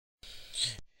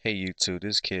Hey YouTube,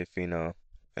 this kid Fino,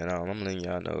 and I'm letting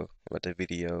y'all know about the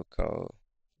video called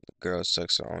 "The Girl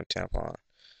Sucks Her Own Tampon."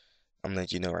 I'm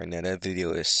letting you know right now that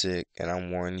video is sick, and I'm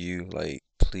warning you, like,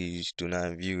 please do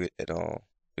not view it at all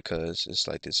because it's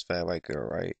like this fat white girl,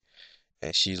 right?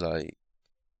 And she's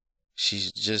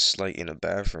just like in the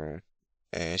bathroom,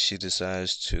 and she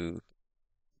decides to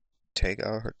take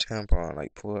out her tampon,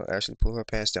 like actually pull her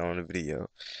pants down on the video,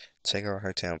 take out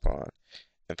her tampon,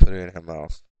 and put it in her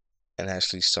mouth, and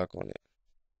actually suck on it.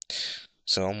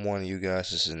 So I'm warning you guys,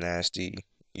 this is nasty.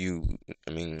 You,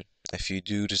 I mean, if you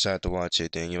do decide to watch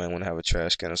it, then you might want to have a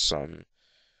trash can or something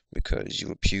because you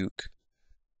will puke.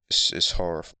 It's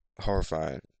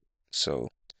horrifying. So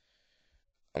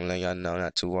I'm letting y'all know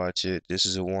not to watch it. This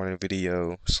is a warning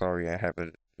video. Sorry, I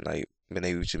haven't like been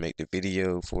able to make the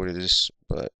video for this,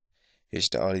 but here's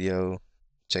the audio.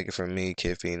 Take it from me,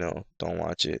 Kid Fino. Don't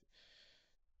watch it.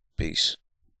 Peace.